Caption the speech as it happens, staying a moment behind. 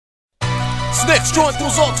This next joint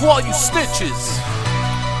goes out to all you snitches.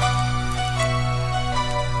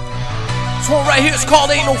 This one right here is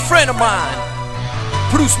called Ain't No Friend of Mine,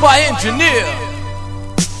 produced by Engineer.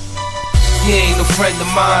 He ain't no friend of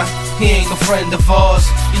mine, he ain't no friend of ours.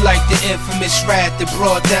 He like the infamous rat that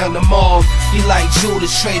brought down the mob. He like Judas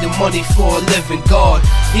trading money for a living God.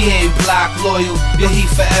 He ain't block loyal, yeah, he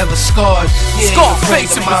forever scarred. He ain't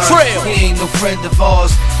Scarface and Betrayl. He ain't no friend of ours.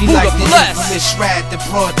 He Booda like the Blessed. infamous rat that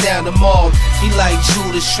brought down the mob. He like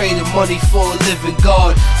Judas trading money for a living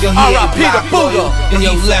God. Yo, he ain't R.I.P. block to Booda. loyal,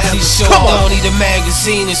 yo, lefty show don't need a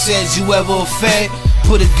magazine that says you ever a fed.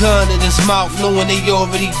 Put a gun in his mouth knowing they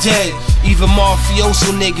already dead. Even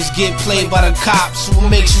mafioso niggas get played by the cops. So what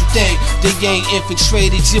makes you think they ain't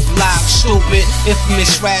infiltrated your block? Stupid,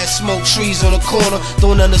 infamous rat smoke trees on the corner.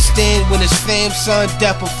 Don't understand when it's fam, son,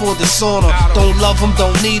 death before dishonor. Don't love them,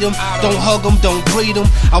 don't need them, don't hug them, don't breed them.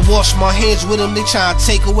 I wash my hands with them, they try to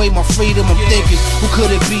take away my freedom. I'm thinking, who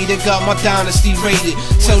could it be that got my dynasty raided?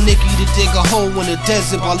 Tell Nicky to dig a hole in the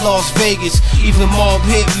desert by Las Vegas. Even Mob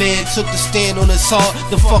Hitman took the stand on his heart.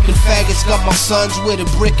 The fucking faggots got my sons with a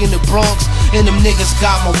brick in the Bronx, and them niggas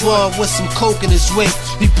got my one with some coke in his whip.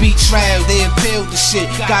 He beat trial, they impaled the shit,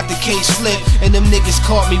 got the case flipped, and them niggas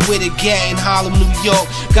caught me with a gat in Harlem, New York.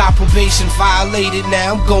 Got probation violated,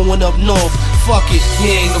 now I'm going up north. Fuck it,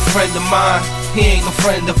 he ain't no friend of mine, he ain't no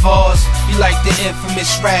friend of ours. He like the infamous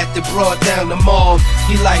rat that brought down the mob.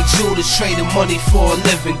 He like Judas trading money for a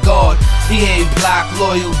living God. He ain't block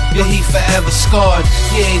loyal, yeah, he forever scarred.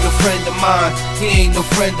 He ain't no friend of mine, he ain't no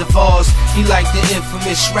friend of ours. He like the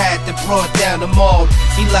infamous rat that brought down the mob.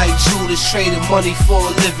 He like Judas trading money for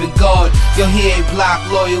a living God. Yo, he ain't block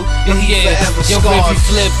loyal, yeah, he forever scarred. Yo, if he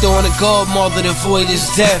flipped on a godmother to avoid his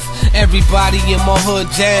death, everybody in my hood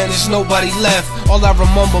down, there's nobody left. All I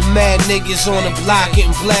remember, mad niggas on the block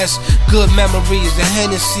getting blessed. Good memories, the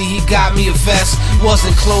Hennessy, he got me a vest.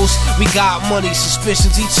 Wasn't close, we got money,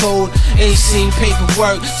 suspicions he told. Ain't seen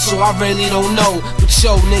paperwork, so I really don't know. But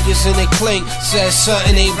yo, niggas in the clink said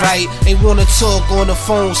something ain't right. Ain't wanna talk on the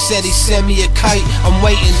phone, said he sent me a kite. I'm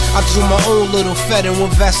waiting, I do my own little federal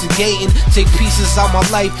investigating. Take pieces out my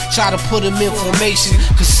life, try to put them in formation.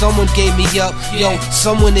 Cause someone gave me up, yo,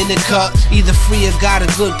 someone in the cut. Either free or got a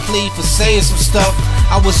good plea for saying some stuff.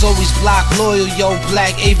 I was always block loyal, yo,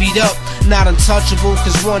 black AV'd up. Not untouchable,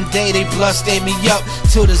 cause one day they bloodstained me up.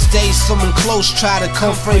 Till this day, someone close try to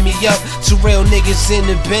come frame me up. To real niggas in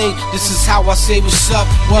the bank, this is how I say what's up.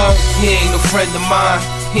 Word, he ain't no friend of mine,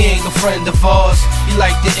 he ain't no friend of ours. He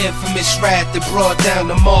like the infamous rat that brought down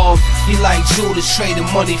the mob. He like Judas trading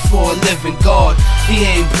money for a living God. He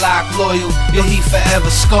ain't block loyal, yeah, he forever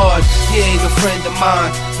scarred. He ain't no friend of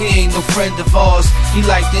mine, he ain't no friend of ours. He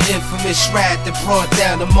like the infamous rat that brought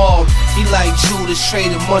down the mob. He like Judas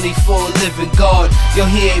trading money for a living God. Yo,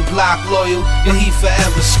 he ain't block loyal, yeah, he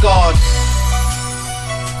forever scarred.